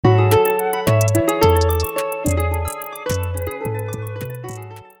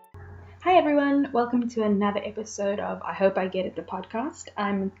welcome to another episode of I Hope I Get It, the podcast.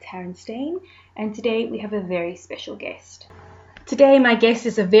 I'm Taryn Stain, and today we have a very special guest. Today my guest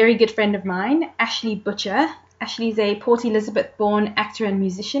is a very good friend of mine, Ashley Butcher. Ashley is a Port Elizabeth-born actor and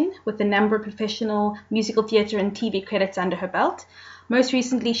musician with a number of professional musical theatre and TV credits under her belt. Most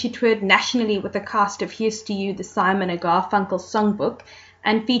recently, she toured nationally with the cast of Here's to You, the Simon & Garfunkel songbook,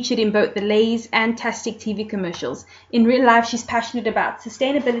 and featured in both the Lay's and Tastic TV commercials. In real life, she's passionate about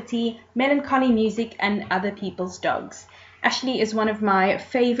sustainability, melancholy music, and other people's dogs. Ashley is one of my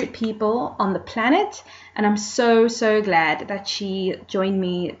favorite people on the planet, and I'm so glad that she joined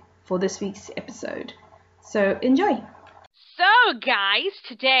me for this week's episode. So enjoy. So guys,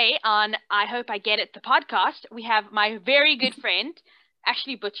 today on I Hope I Get It, the podcast, we have my very good friend,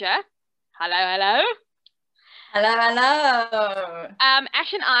 Ashley Butcher. Hello. Ash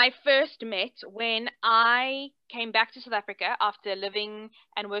and I first met when I came back to South Africa after living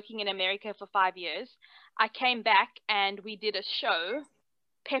and working in America for 5 years. I came back and we did a show,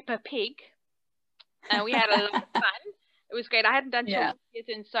 Peppa Pig, and we had a lot of fun. It was great. I hadn't done children's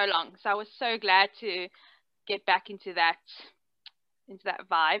theatre in so long, so I was so glad to get back into that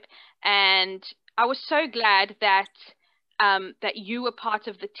vibe. And I was so glad that that you were part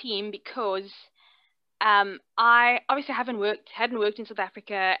of the team, because I obviously hadn't worked in South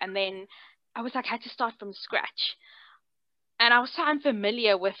Africa, and then I was like, had to start from scratch. And I was so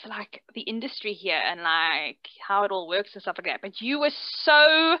unfamiliar with like the industry here and like how it all works and stuff like that. But you were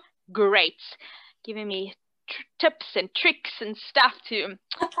so great, giving me tips and tricks and stuff to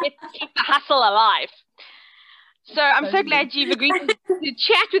keep the hustle alive. So I'm so glad you've agreed to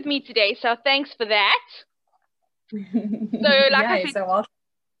chat with me today. So thanks for that. So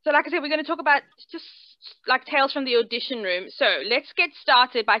like I said, we're going to talk about just like tales from the audition room. So let's get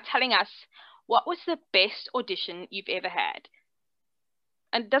started by telling us, what was the best audition you've ever had?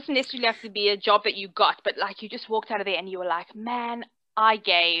 And it doesn't necessarily have to be a job that you got, but like you just walked out of there and you were like, man, I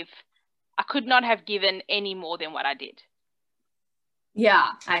could not have given any more than what I did.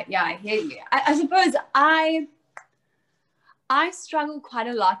 I hear you. I suppose I struggle quite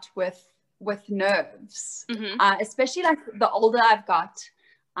a lot with nerves, especially like the older I've got.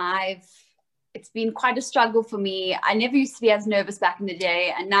 It's been quite a struggle for me. I never used to be as nervous back in the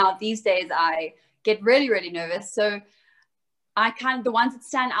day, and now these days I get really nervous. So the ones that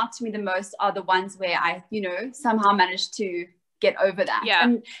stand out to me the most are the ones where I, somehow managed to get over that. Yeah.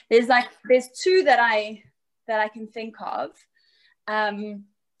 And there's two that I can think of.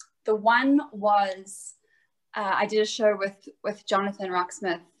 The one was I did a show with Jonathan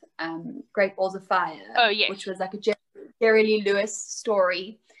Rocksmith, Great Balls of Fire. Oh, yes. Which was like a Jerry Lee Lewis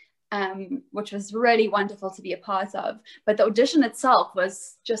story, which was really wonderful to be a part of. But the audition itself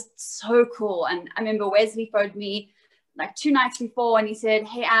was just so cool. And I remember Wesley phoned me like 2 nights before and he said,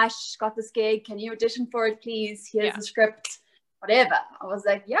 "Hey Ash, got this gig. Can you audition for it, please? Here's the script," whatever. I was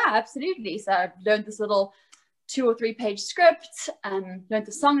like, yeah, absolutely. So I learned this little 2 or 3 page script, learned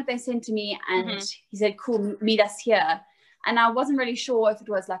the song that they sent to me, and he said, "Cool, meet us here." And I wasn't really sure if it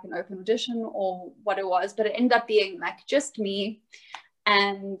was like an open audition or what it was, but it ended up being like just me.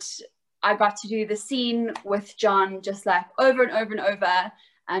 And I got to do the scene with John just like over and over and over.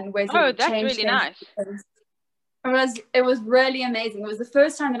 And that's really nice. It was really amazing. It was the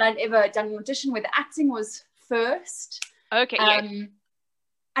first time that I'd ever done an audition where the acting was first. Okay, yes.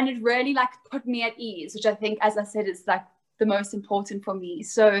 And it really like put me at ease, which I think, as I said, is like the most important for me.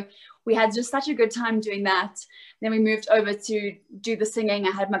 So we had just such a good time doing that. Then we moved over to do the singing.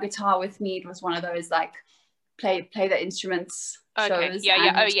 I had my guitar with me. It was one of those like play the instruments shows.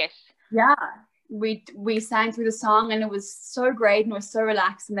 Oh yes. Yeah. We sang through the song and it was so great and it was so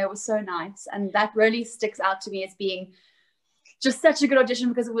relaxed and they were so nice. And that really sticks out to me as being just such a good audition,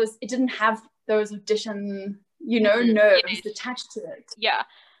 because it didn't have those audition, nerves attached to it. Yeah.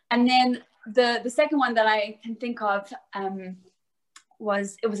 And then the second one that I can think of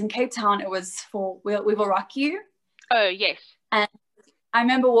was in Cape Town. It was for We Will Rock You. Oh, yes. And I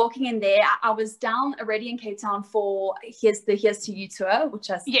remember walking in there. I was down already in Cape Town for Here's to You tour,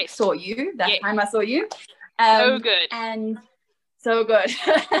 which I saw you. That time I saw you. So good. And so good.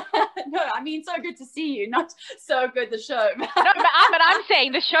 No, I mean, so good to see you, not so good the show. No, but I'm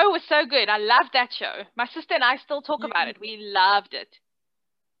saying the show was so good. I loved that show. My sister and I still talk about it. We loved it.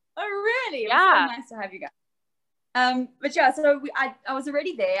 Oh, really? Yeah. It was so nice to have you guys. But yeah, so I was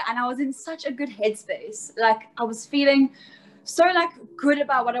already there and I was in such a good headspace. Like I was feeling so like good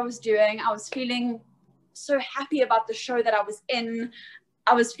about what I was doing. I was feeling so happy about the show that I was in.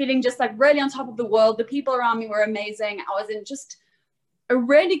 I was feeling just like really on top of the world. The people around me were amazing. I was in just a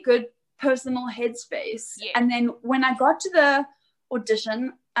really good personal headspace. Yeah. And then when I got to the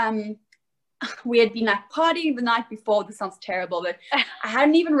audition, we had been like partying the night before. This sounds terrible, but I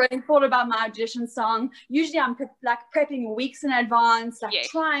hadn't even really thought about my audition song. Usually I'm prepping weeks in advance, like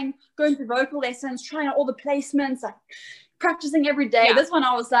going to vocal lessons, trying out all the placements, like practicing every day. This one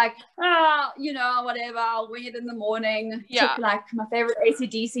I was like, whatever, I'll wing it in the morning. Took like my favorite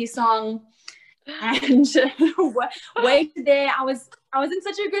AC/DC song, and way there I was in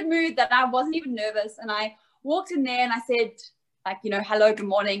such a good mood that I wasn't even nervous, and I walked in there and I said, like, hello, good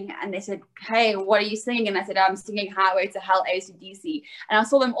morning. And they said, hey, what are you singing? And I said, I'm singing Highway to Hell, AC/DC. And I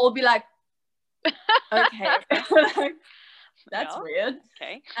saw them all be like, okay. That's weird.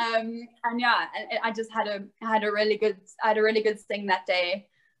 Okay. And I just had a really good sing that day.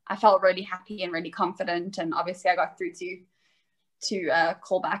 I felt really happy and really confident, and obviously I got through to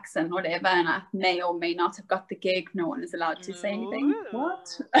callbacks and whatever, and I may or may not have got the gig. No one is allowed to say anything.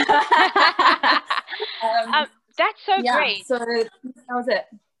 What? That's so great. So that was it.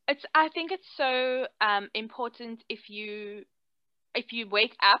 I think it's so important if you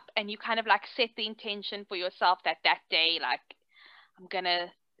wake up and you kind of like set the intention for yourself that day, like,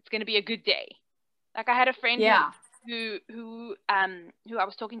 it's gonna be a good day. Like, I had a friend who I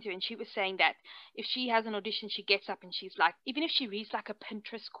was talking to, and she was saying that if she has an audition, she gets up and she's like, even if she reads like a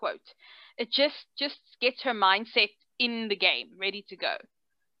Pinterest quote, it just gets her mindset in the game, ready to go.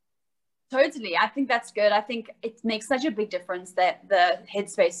 Totally. I think that's good. I think it makes such a big difference that the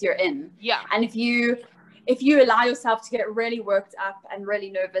headspace you're in. Yeah. And if you allow yourself to get really worked up and really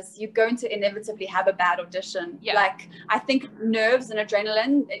nervous, you're going to inevitably have a bad audition. Yeah. Like, I think nerves and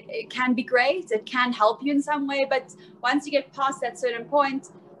adrenaline, it can be great. It can help you in some way. But once you get past that certain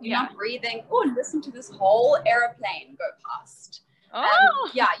point, you're not breathing. Oh, listen to this whole airplane go past.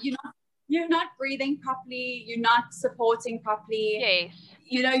 Oh. You're not breathing properly. You're not supporting properly. Yes.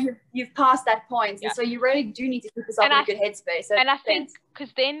 You've passed that point, and so you really do need to keep yourself in a good headspace. So and I think,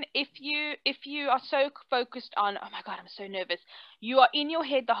 because then if you are so focused on, oh my God, I'm so nervous, you are in your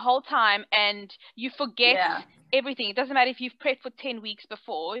head the whole time, and you forget everything. It doesn't matter if you've prepped for 10 weeks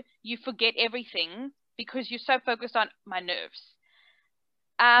before, you forget everything because you're so focused on my nerves.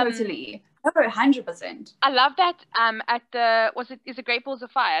 Totally. 100%. I love that. At is it Great Balls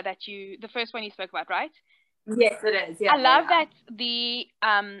of Fire that the first one you spoke about, right? Yes, it is. Yeah, I love that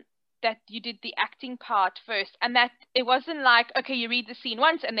that you did the acting part first, and that it wasn't like, okay, you read the scene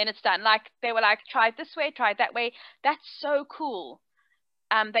once and then it's done. Like, they were like, try it this way, try it that way. That's so cool.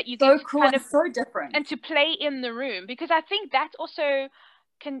 That you get cool, kind of so different, and to play in the room, because I think that's also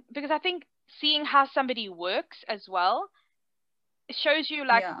because I think seeing how somebody works as well, it shows you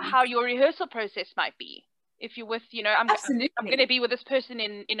like how your rehearsal process might be. If you're with, I'm going to be with this person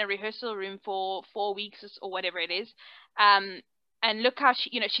in a rehearsal room for 4 weeks or whatever it is. And look how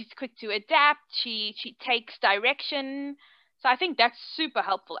she's quick to adapt. She takes direction. So I think that's super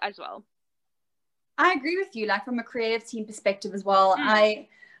helpful as well. I agree with you, like from a creative team perspective as well. I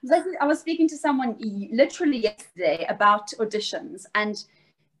was speaking to someone literally yesterday about auditions, and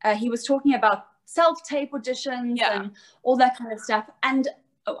he was talking about self-tape auditions and all that kind of stuff. And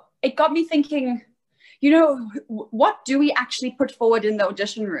it got me thinking, what do we actually put forward in the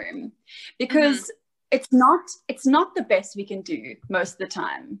audition room? Because it's not the best we can do most of the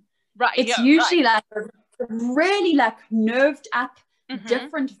time. Right. It's usually like a really like nerved up,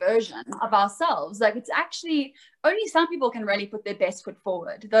 different version of ourselves. Like, it's actually only some people can really put their best foot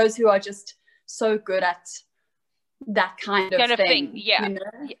forward. Those who are just so good at that kind of thing. Yeah.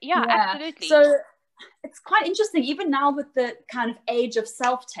 Yeah, absolutely. So it's quite interesting, even now with the kind of age of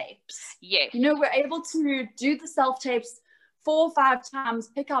self-tapes. Yes. We're able to do the self-tapes 4 or 5 times,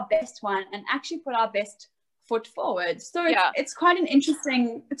 pick our best one, and actually put our best foot forward. So it's quite an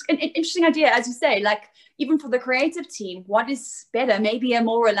interesting idea, as you say, like, even for the creative team, what is better? Maybe a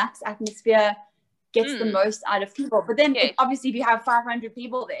more relaxed atmosphere gets the most out of people. But then obviously if you have 500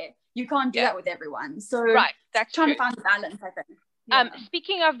 people there, you can't do that with everyone. So that's trying true. to find a balance, I think.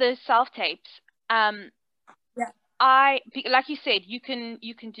 Speaking of the self-tapes, like you said, you can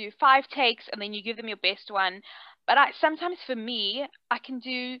do 5 takes and then you give them your best one. But sometimes for me, I can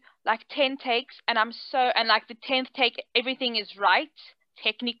do like 10 takes, and like the 10th take, everything is right.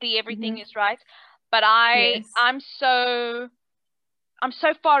 Technically, everything is right. But I'm so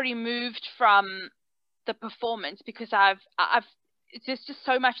far removed from the performance because there's just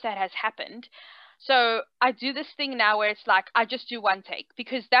so much that has happened. So I do this thing now where it's like, I just do 1 take,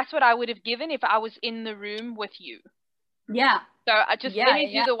 because that's what I would have given if I was in the room with you. Yeah. So I just let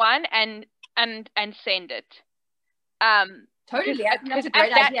me do the one and send it. Totally. I think that's a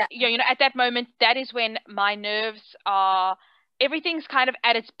great idea. At that moment, that is when my nerves everything's kind of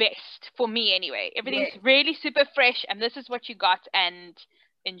at its best for me anyway. Everything's really super fresh, and this is what you got, and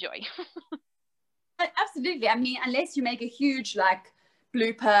enjoy. Absolutely. I mean, unless you make a huge like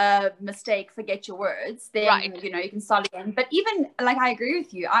blooper mistake, forget your words, then Right. you can start again. But even like, I agree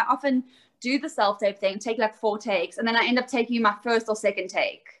with you. I often do the self-tape thing, take like 4 takes, and then I end up taking my first or second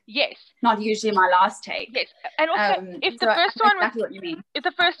take. Yes. Not usually my last take. Yes. And also, if the So first I know one was exactly what you mean. if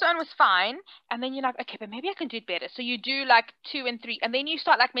the first one was fine, and then you're like, okay, but maybe I can do it better. So you do like 2 and 3, and then you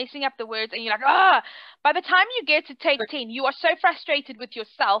start like messing up the words, and you're like, by the time you get to take 10, you are so frustrated with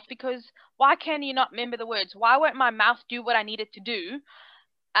yourself because why can you not remember the words? Why won't my mouth do what I need it to do?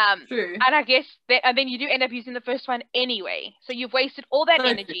 True. And I guess and then you do end up using the first one anyway. So you've wasted all that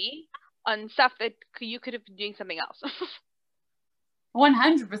energy on stuff that you could have been doing something else.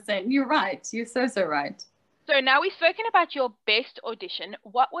 100%. You're right. You're so right. So now we've spoken about your best audition.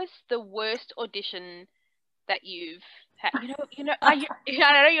 What was the worst audition that you've had? I know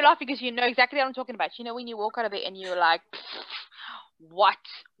you're laughing because you know exactly what I'm talking about. You know when you walk out of there and you're like, what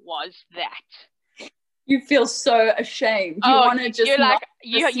was that? You feel so ashamed. You want to just you're not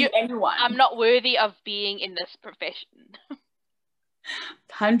like, see anyone. I'm not worthy of being in this profession.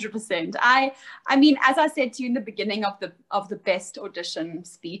 100%. I mean, as I said to you in the beginning of the best audition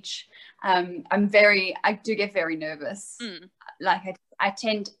speech, I do get very nervous. Like I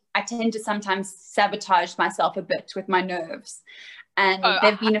tend to sometimes sabotage myself a bit with my nerves, and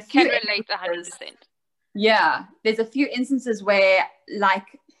there've been a few. Can relate 100%. Yeah, there's a few instances where, like,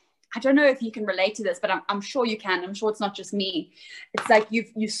 I don't know if you can relate to this, but I'm sure you can. I'm sure it's not just me. It's like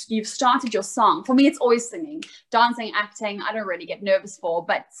you've started your song. For me, it's always singing. Dancing, acting, I don't really get nervous for,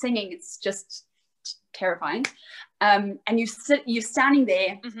 but singing, it's just terrifying. And you're standing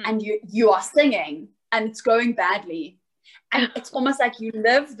there and you are singing and it's going badly. And it's almost like you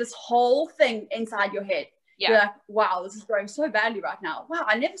live this whole thing inside your head. Yeah. You're like, wow, this is going so badly right now. Wow,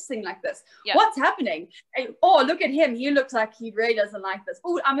 I never sing like this. Yeah. What's happening? Oh, look at him. He looks like he really doesn't like this.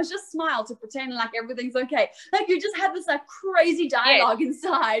 Oh, I must just smile to pretend like everything's okay. Like you just have this like crazy dialogue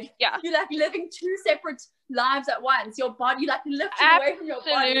inside. Yeah. You're like living 2 separate lives at once. Your body, like lifting away from your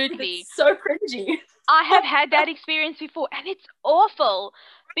body. Absolutely. It's so cringy. I have had that experience before and it's awful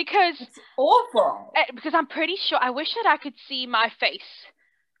because I'm pretty sure, I wish that I could see my face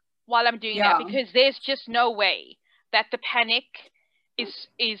while I'm doing that, because there's just no way that the panic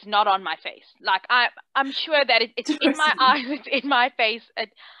is not on my face. Like I'm sure that it's in my eyes, it's in my face.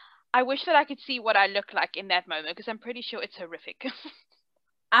 I wish that I could see what I look like in that moment because I'm pretty sure it's horrific.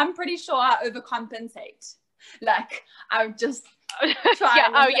 I'm pretty sure I overcompensate. Like I'm just give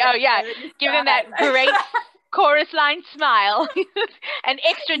them that great chorus line smile, an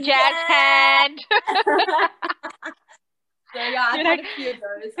extra jazz hand. So yeah, I've had a few of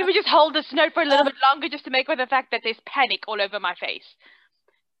those. Let me just hold this note for a little bit longer just to make with the fact that there's panic all over my face.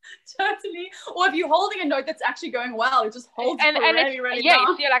 Totally. Or if you're holding a note that's actually going well, it just holds it for really long.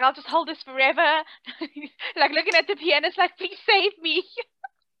 Yes, you're like, I'll just hold this forever. Like looking at the piano, it's like, please save me.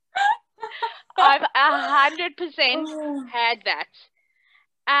 I've 100% had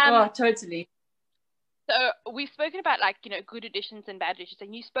that. Totally. So we've spoken about like, good auditions and bad auditions,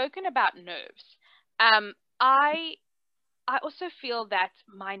 and you've spoken about nerves. I also feel that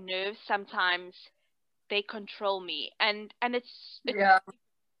my nerves sometimes they control me, and it's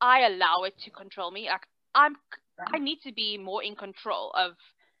I allow it to control me. Like I need to be more in control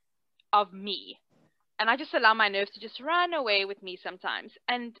of me, and I just allow my nerves to just run away with me sometimes.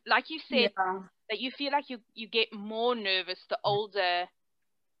 And like you said, that you feel like you get more nervous the older.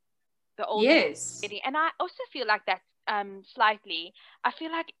 Yes. And I also feel like that slightly. I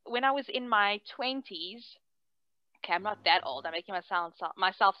feel like when I was in my 20s. Okay, I'm not that old. I'm making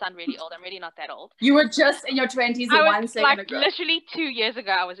myself sound really old. I'm really not that old. You were just in your 20s one second ago. Literally 2 years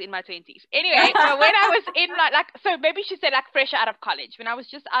ago, I was in my 20s. Anyway, so when I was in so maybe she said like fresh out of college. When I was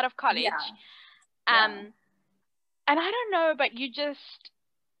just out of college, and I don't know, but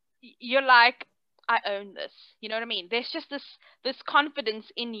you're like, I own this. You know what I mean? There's just this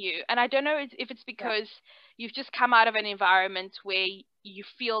confidence in you, and I don't know if it's because you've just come out of an environment where you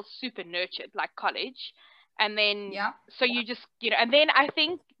feel super nurtured, like college. And then, so you just, and then I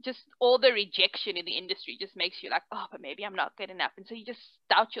think just all the rejection in the industry just makes you like, oh, but maybe I'm not good enough. And so you just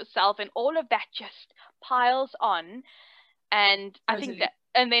doubt yourself and all of that just piles on. And I think that,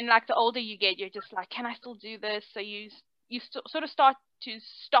 and then like the older you get, you're just like, can I still do this? So you sort of start to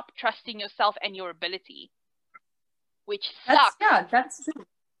stop trusting yourself and your ability, which sucks. That's true.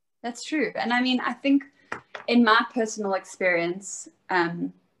 That's true. And I mean, I think in my personal experience,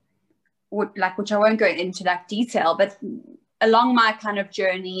 which I won't go into that detail, but along my kind of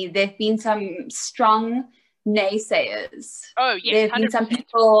journey, there've been some strong naysayers. Oh yes, there've been some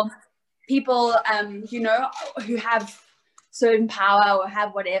people, who have certain power or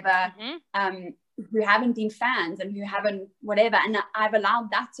have whatever, who haven't been fans and who haven't whatever, and I've allowed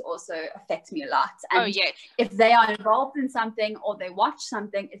that to also affect me a lot. And Oh yes. if they are involved in something or they watch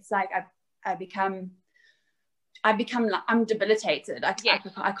something, it's like I become like, I'm debilitated.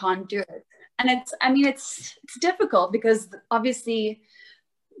 I can't do it. And it's difficult because obviously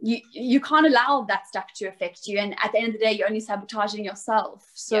you can't allow that stuff to affect you, and at the end of the day you're only sabotaging yourself.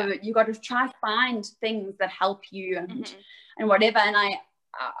 So you got to try to find things that help you and whatever. And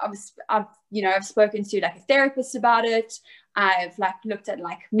I've spoken to like a therapist about it. I've like looked at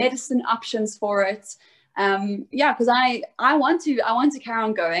like medicine options for it. Because I want to carry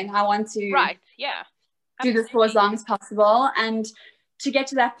on going. I want to do this for as long as possible, and to get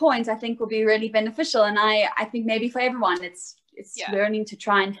to that point I think will be really beneficial. And I think maybe for everyone it's learning to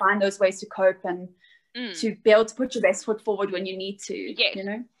try and find those ways to cope and to be able to put your best foot forward when you need to. You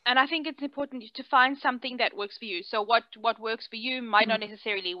know? And I think it's important to find something that works for you. So what works for you might not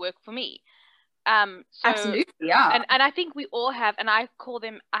necessarily work for me. Absolutely, yeah. And I think we all have, and I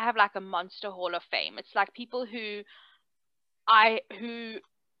have like a monster hall of fame. It's like people who are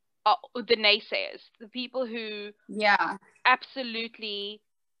the naysayers, the people who absolutely,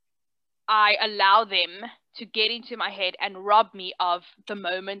 I allow them to get into my head and rob me of the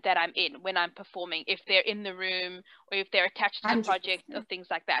moment that I'm in when I'm performing, if they're in the room or if they're attached to the project or things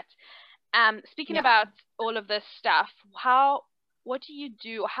like that. Speaking about all of this stuff, what do you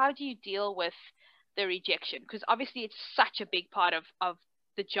do? How do you deal with the rejection? Because obviously it's such a big part of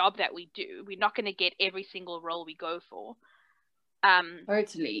the job that we do. We're not going to get every single role we go for.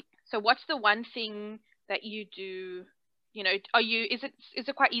 Totally. So what's the one thing that you do? You know, is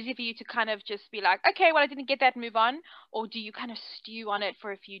it quite easy for you to kind of just be like, okay, well, I didn't get that, move on? Or do you kind of stew on it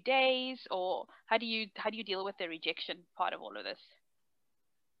for a few days? Or how do you deal with the rejection part of all of this?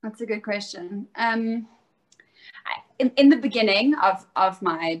 That's a good question. In the beginning of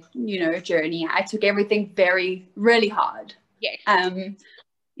my, journey, I took everything really hard. Yes.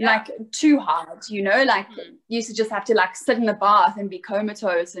 Like too hard, like used to just have to like sit in the bath and be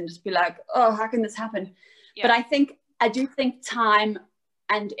comatose and just be like, oh, how can this happen? Yeah. But I do think time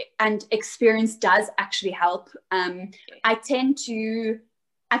and experience does actually help. I tend to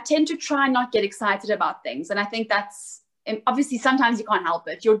try and not get excited about things. And I think that's, obviously sometimes you can't help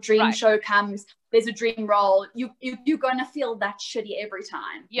it. Your dream show comes, there's a dream role. You're going to feel that shitty every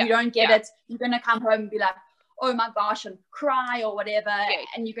time. You don't get it. You're going to come home and be like, oh my gosh, and cry or whatever.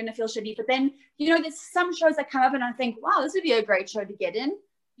 And you're going to feel shitty. But then, there's some shows that come up and I think, wow, this would be a great show to get in.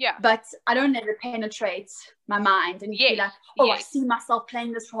 Yeah. But I don't let it penetrate my mind and be like, oh, I see myself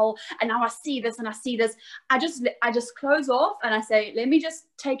playing this role and now I see this and I see this. I just close off and I say, let me just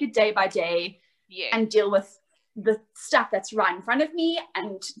take it day by day and deal with the stuff that's right in front of me.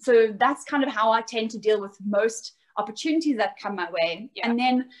 And so that's kind of how I tend to deal with most opportunities that come my way. And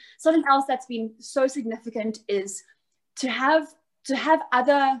then something else that's been so significant is to have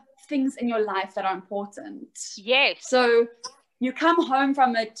other things in your life that are important. Yes. So you come home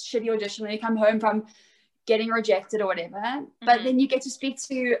from a shitty audition, or you come home from getting rejected or whatever, but then you get to speak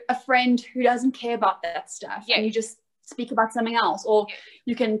to a friend who doesn't care about that stuff, and you just speak about something else, or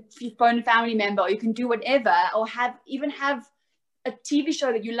you can phone a family member, or you can do whatever, or have a TV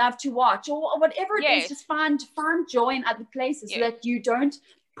show that you love to watch, or whatever it is. Just find joy in other places so that you don't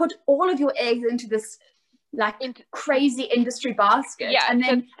put all of your eggs into this like crazy industry basket. And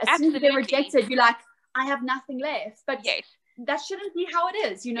then as soon as they're rejected, you're like, I have nothing left. But that shouldn't be how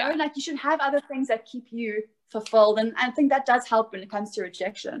it is, like you should have other things that keep you fulfilled, and I think that does help when it comes to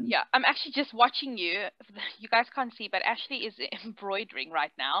rejection. I'm actually just watching you guys can't see, but Ashley is embroidering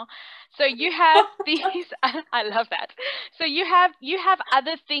right now. So you have these I love that. So you have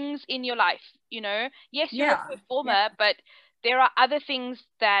other things in your life, yes, you're a performer, but there are other things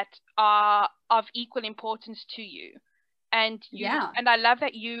that are of equal importance to you, and and I love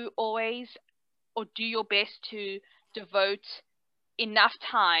that you always or do your best to devote enough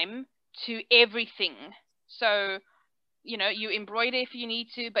time to everything. So, you embroider if you need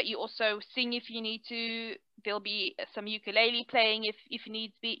to, but you also sing if you need to. There'll be some ukulele playing if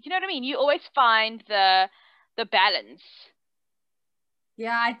needs be. You know what I mean? You always find the balance.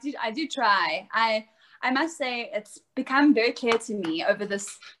 Yeah, I do try. I must say it's become very clear to me over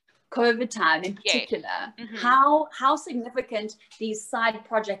this COVID time in particular, how significant these side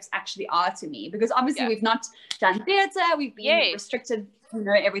projects actually are to me, because obviously we've not done theatre, we've been restricted,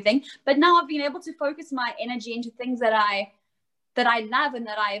 everything, but now I've been able to focus my energy into things that I love and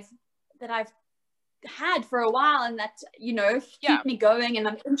that I've had for a while, and that keep me going and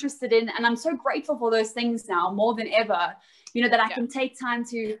I'm interested in, and I'm so grateful for those things now more than ever, that I can take time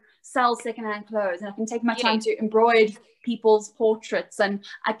to sell secondhand clothes, and I can take my time to embroider people's portraits, and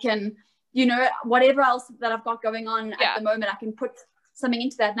I can you know, whatever else that I've got going on Yeah. at the moment, I can put something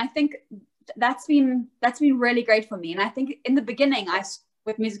into that. And I think that's been really great for me. And I think in the beginning,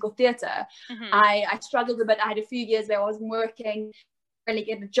 with musical theatre, I struggled a bit. I had a few years where I wasn't working, really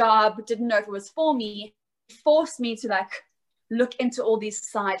get a job, didn't know if it was for me. It forced me to like look into all these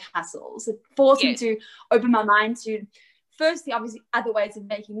side hustles. It forced me to open my mind to, firstly, obviously, other ways of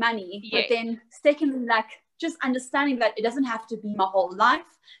making money, but then secondly, like just understanding that it doesn't have to be my whole life,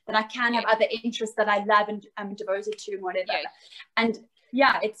 that I can have other interests that I love and I'm devoted to and whatever. And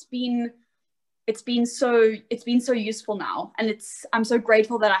yeah, it's been so useful now, and I'm so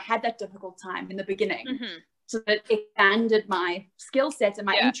grateful that I had that difficult time in the beginning, so that it expanded my skill set and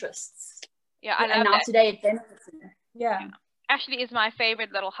my interests. Yeah, I love and now that. today it benefits me. Yeah. Ashley is my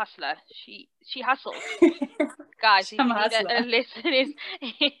favorite little hustler. She hustles. Guys, if you need a lesson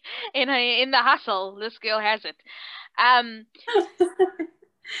in the hustle, this girl has it.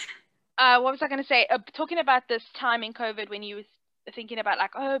 What was I going to say? Talking about this time in COVID when you were thinking about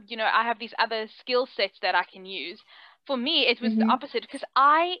like, oh, you know, I have these other skill sets that I can use. For me, it was the opposite, because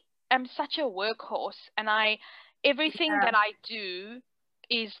I am such a workhorse, and everything that I do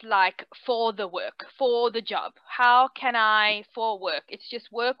is like for the work, for the job. How can I for work? It's just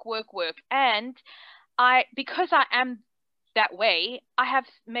work. And because I am that way, I have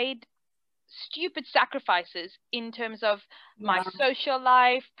made stupid sacrifices in terms of my social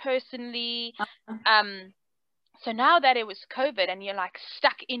life, personally. So now that it was COVID and you're like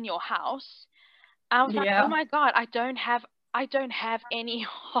stuck in your house, I was like, oh my God, I don't have any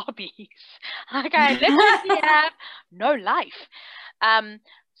hobbies. Like I literally have no life.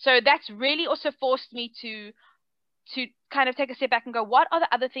 So that's really also forced me to kind of take a step back and go, what are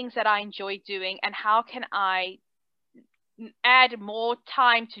the other things that I enjoy doing, and how can I add more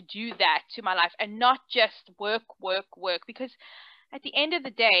time to do that to my life, and not just work? Because at the end of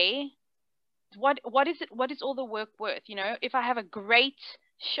the day, what is all the work worth? You know, if I have a great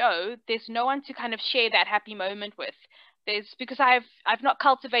show, there's no one to kind of share that happy moment with. Because I've not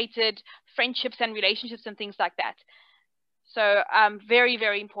cultivated friendships and relationships and things like that. So very,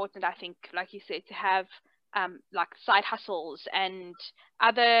 very important, I think, like you said, to have like side hustles and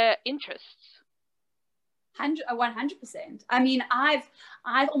other interests. 100%. I mean, I've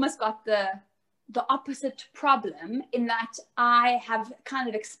almost got the opposite problem, in that I have kind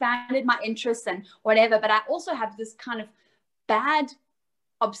of expanded my interests and whatever, but I also have this kind of bad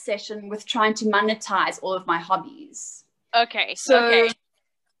obsession with trying to monetize all of my hobbies. Okay. So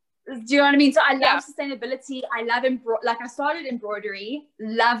do you know what I mean? So I love sustainability. I love I started embroidery,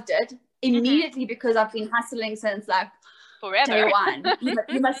 loved it immediately because I've been hustling since like forever. Day one.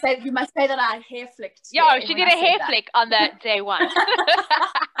 You must say that I hair flicked. Yeah, she did a hair flick on that day one.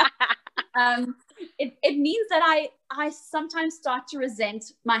 It means that I sometimes start to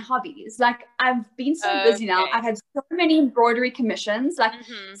resent my hobbies. Like I've been so busy now. I've had so many embroidery commissions. Like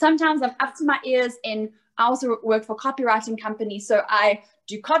sometimes I'm up to my ears in. I also work for copywriting companies, so I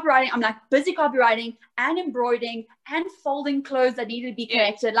do copywriting. I'm like busy copywriting and embroidering and folding clothes that need to be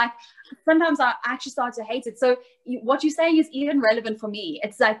connected. Like sometimes I actually start to hate it. So what you're saying is even relevant for me.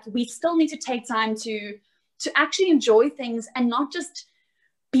 It's like we still need to take time to actually enjoy things and not just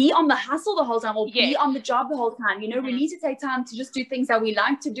be on the hustle the whole time or be on the job the whole time. You know, we need to take time to just do things that we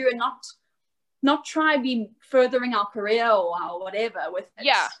like to do and not try be furthering our career or whatever with it.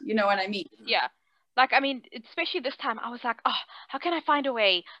 Yeah. You know what I mean? Yeah. Like, I mean, especially this time, I was like, oh, how can I find a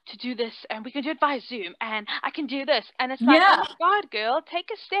way to do this? And we can do it via Zoom, and I can do this. And it's like, oh my God, girl, take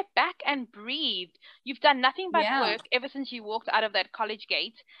a step back and breathe. You've done nothing but work ever since you walked out of that college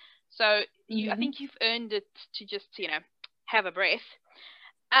gate. So I think you've earned it to just, you know, have a breath.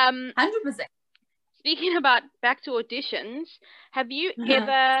 100%. Speaking about back to auditions, have you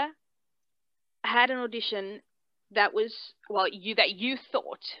ever had an audition that was, well, you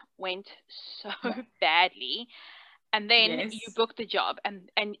thought went so badly, and then you booked the job,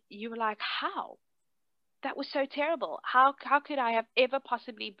 and you were like, how? That was so terrible. How could I have ever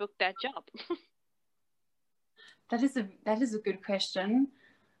possibly booked that job? That is a good question.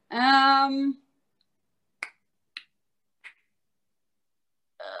 No.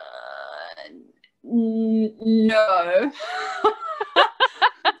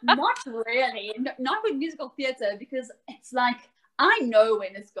 Not really. Not with musical theatre, because it's like I know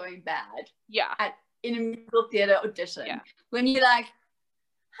when it's going bad. Yeah. In a musical theatre audition. Yeah. When you're like,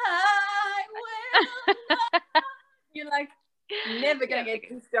 I will. You're like, never gonna get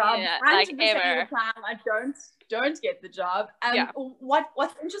this job. Yeah, 90% like ever. of the time I don't get the job.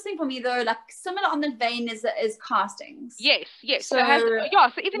 What's interesting for me though, like similar on the vein is castings. Yes. So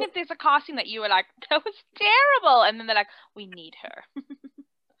even if there's a casting that you were like, that was terrible, and then they're like, we need her.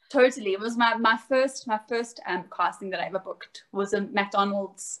 Totally. It was my first casting that I ever booked was a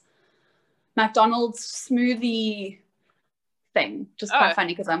McDonald's smoothie thing. Just quite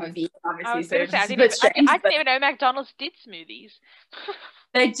funny because I'm a vegan, obviously. So it's a bit strange. I didn't even know McDonald's did smoothies.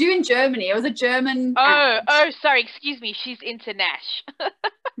 They do in Germany. It was a German. Oh, sorry. Excuse me. She's international.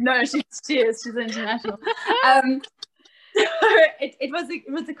 No, she is. She's international. It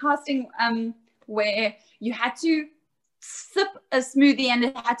was a casting where you had to sip a smoothie and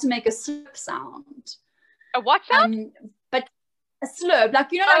it had to make a slurp sound. A what sound? But a slurp,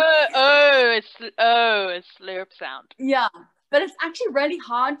 like, you know, like a slurp sound. Yeah, but it's actually really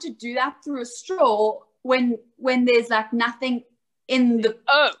hard to do that through a straw when there's like nothing in the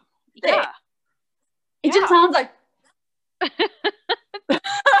yeah. It just sounds like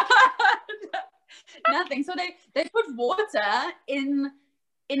nothing. So they put water in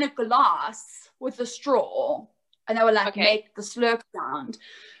a glass with a straw, and they were like, make the slurp sound.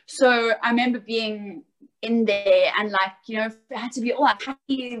 So I remember being in there and, like, you know, it had to be all like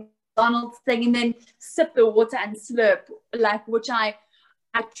happy McDonald's thing, and then sip the water and slurp, like, which I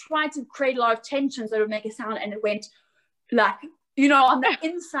tried to create a lot of tension so it would make a sound, and it went like, you know, on the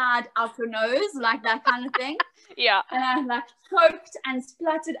inside out your nose, like that kind of thing. Yeah. And I like choked and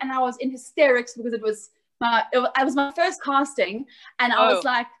spluttered, and I was in hysterics because it was my first casting, and I was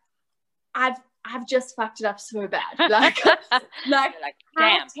like, I've just fucked it up so bad. Like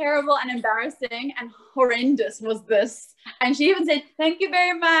how terrible and embarrassing and horrendous was this? And she even said, "Thank you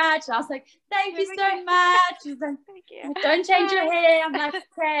very much." I was like, "Thank you so much." She's like, "Thank you. Don't change your hair." I'm like,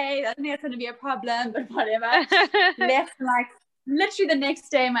 "Okay, I think that's going to be a problem, but whatever." Left, like, literally the next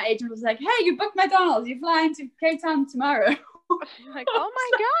day, my agent was like, "Hey, you booked McDonald's. You fly into Cape Town tomorrow." Like, oh my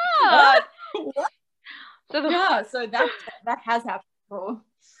god. What? So that has happened before.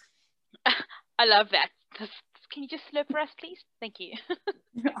 I love that. Can you just slurp for us, please? Thank you.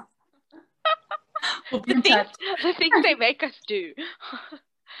 Yeah. The things they make us do.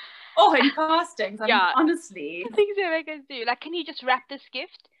 Oh, in castings. I mean, honestly. The things they make us do. Like, can you just wrap this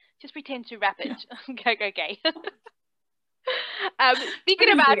gift? Just pretend to wrap it. Okay.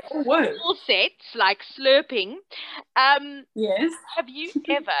 Speaking about full sets, like slurping, yes. Have you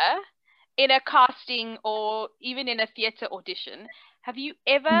ever, in a casting or even in a theatre audition, have you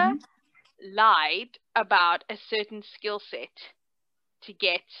ever lied about a certain skill set to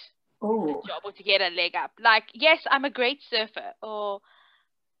get a job or to get a leg up? Like, yes, I'm a great surfer, or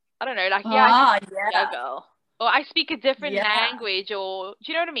I don't know, like, I can juggle, or I speak a different language, or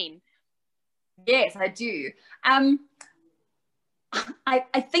do you know what I mean? Yes, I do.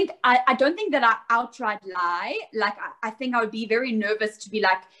 I think I don't think that I outright lie. Like, I think I would be very nervous to be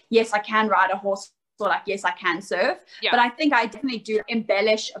like, yes, I can ride a horse, or like, yes, I can surf. But I think I definitely do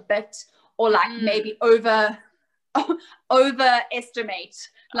embellish a bit, or like maybe overestimate.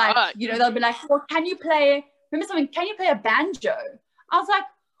 Like, you know, they'll be like, well, can you play a banjo? I was like,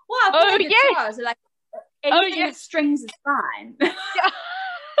 well, I play guitar. So like, anything with strings is fine.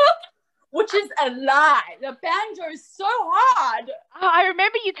 Which is a lie. The banjo is so hard. Oh, I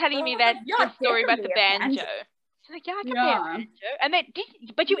remember you telling me that story about the banjo. She's like, I can play a banjo. And then,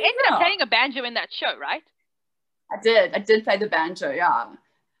 but you ended up playing a banjo in that show, right? I did play the banjo, yeah.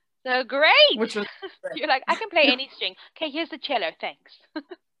 So great. Which was You're like, I can play any string. Okay, here's the cello, thanks.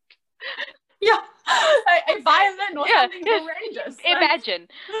 Yeah. A violin or something outrageous. Imagine.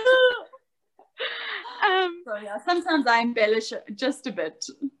 So yeah, sometimes I embellish it just a bit.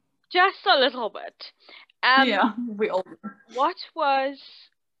 Just a little bit. Yeah, we all do. What has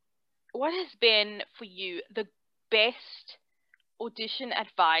been for you the best audition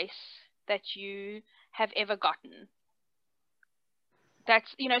advice that you have ever gotten?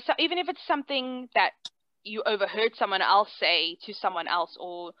 That's, you know, so even if it's something that you overheard someone else say to someone else,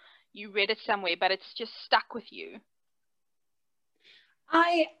 or you read it somewhere, but it's just stuck with you.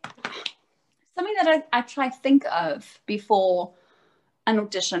 Something that I try to think of before an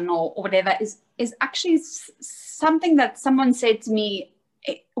audition or whatever is actually something that someone said to me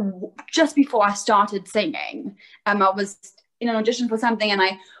just before I started singing. I was in an audition for something, and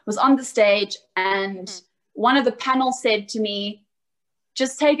I was on the stage, and one of the panel said to me,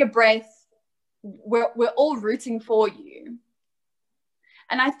 "Just take a breath. We're all rooting for you."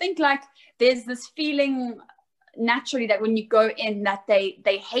 And I think, like, there's this feeling naturally that when you go in that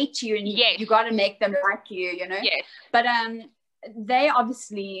they hate you, and you got to make them like you know. Yes. But they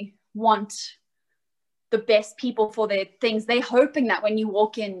obviously want the best people for their things. They're hoping that when you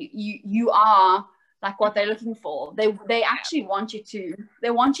walk in, you are like what they're looking for. They actually want you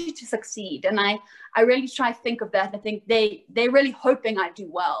to succeed. And I really try to think of that. I think they're really hoping I do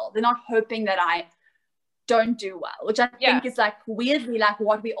well. They're not hoping that I don't do well, which I think is like weirdly like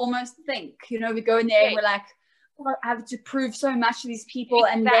what we almost think. You know, we go in there and we're like, oh, I have to prove so much to these people,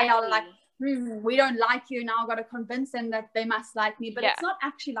 and they are like, we don't like you now. I've got to convince them that they must like me, but it's not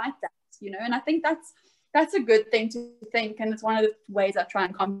actually like that, you know. And I think that's a good thing to think, and it's one of the ways I try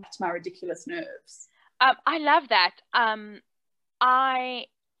and combat my ridiculous nerves. I love that. I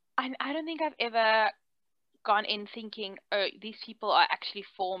don't think I've ever gone in thinking, oh, these people are actually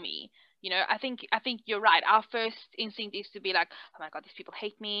for me. You know, I think you're right. Our first instinct is to be like, oh my God, these people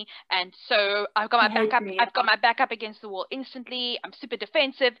hate me, and so I've got my back up. I've got my back up against the wall instantly. I'm super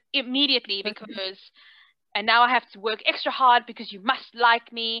defensive immediately because, and now I have to work extra hard because you must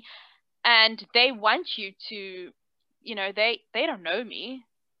like me, and they want you to, you know, they don't know me,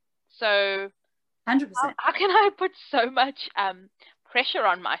 so 100%. How can I put so much pressure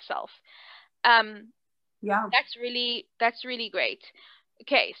on myself? Yeah, that's really great.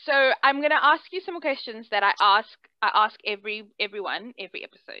 Okay, so I'm gonna ask you some questions that I ask everyone every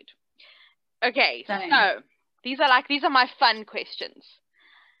episode. Okay, so these are my fun questions.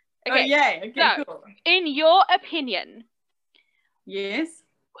 Okay, okay, so, cool. In your opinion, yes,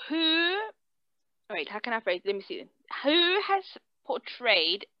 wait, how can I phrase? Let me see. Who has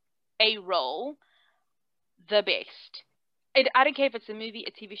portrayed a role the best? I don't care if it's a movie,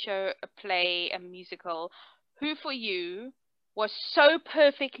 a TV show, a play, a musical. Who for you was so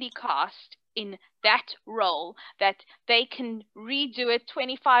perfectly cast in that role that they can redo it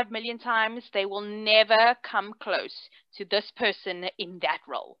 25 million times, they will never come close to this person in that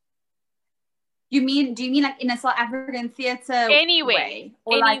role? Do you mean like in a South African theatre way?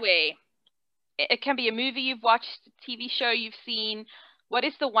 Or anyway. It can be a movie you've watched, a TV show you've seen. What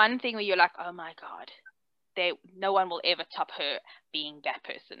is the one thing where you're like, oh my God, no one will ever top her being that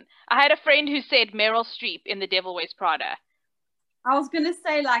person? I had a friend who said Meryl Streep in The Devil Wears Prada. I was gonna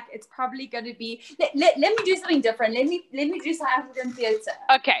say, like, it's probably gonna be let me do something different. Let me do South African theatre.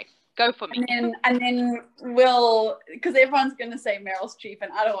 Okay, go for me. And then we'll, because everyone's gonna say Meryl Streep,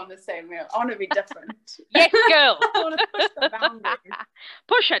 and I don't want to say Meryl. I want to be different. Yes, girl. I want to push the boundaries.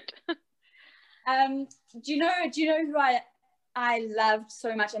 Push it. Do you know who I loved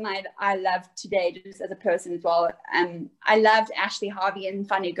so much, and I love today just as a person as well? I loved Ashley Harvey in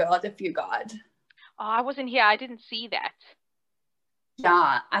Funny Girl, The Few God. Oh, I wasn't here. I didn't see that.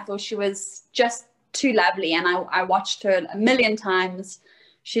 Yeah, I thought she was just too lovely, and I watched her a million times.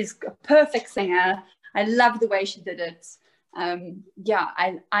 She's a perfect singer. I love the way she did it. Yeah,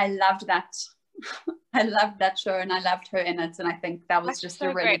 I loved that. I loved that show, and I loved her in it, and I think that was just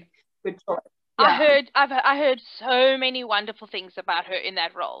a really good choice. Yeah. I heard so many wonderful things about her in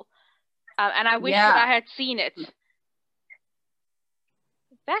that role, and I wish that I had seen it.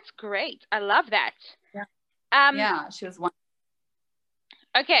 That's great. I love that. Yeah. Yeah, she was wonderful.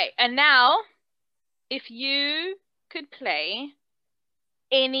 Okay, and now, if you could play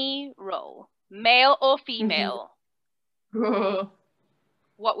any role, male or female,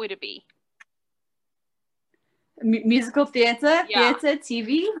 what would it be? Musical theatre, theatre,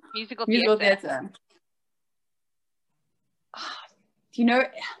 TV, musical theatre. You know,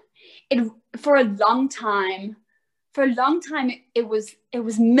 for a long time, it was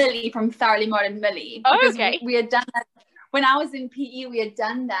Millie from Thoroughly Modern Millie. Oh, because okay. We had done that when I was in PE. We had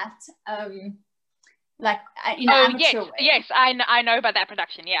done that, like in an amateur way. Yes, I know about that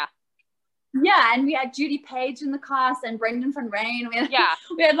production. Yeah. Yeah, and we had Judy Page in the cast and Brendan van Rijn.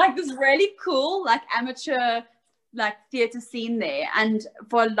 We had like this really cool like amateur like theatre scene there, and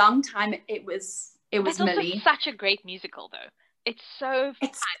for a long time it was Millie. It's such a great musical though. It's so fun.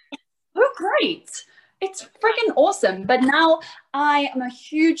 It's so great. It's freaking awesome. But now I am a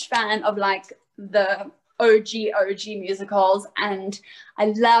huge fan of like the OG musicals, and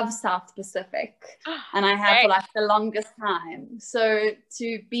I love South Pacific, and I have for like the longest time. So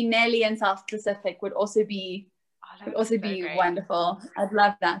to be Nelly in South Pacific would also be wonderful. I'd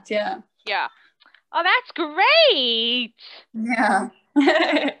love that. Yeah. Oh, that's great. Yeah.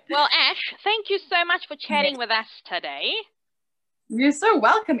 Well, Ash, thank you so much for chatting with us today. You're so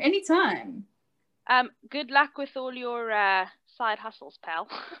welcome. Anytime. Good luck with all your side hustles, pal.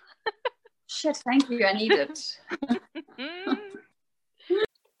 Shit, thank you. I need it.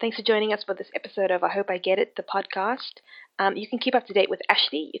 Thanks for joining us for this episode of I Hope I Get It, the podcast. You can keep up to date with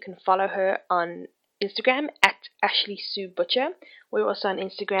Ashley. You can follow her on Instagram at Ashley Sue Butcher. We're also on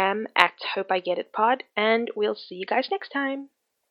Instagram at Hope I Get It Pod, and we'll see you guys next time.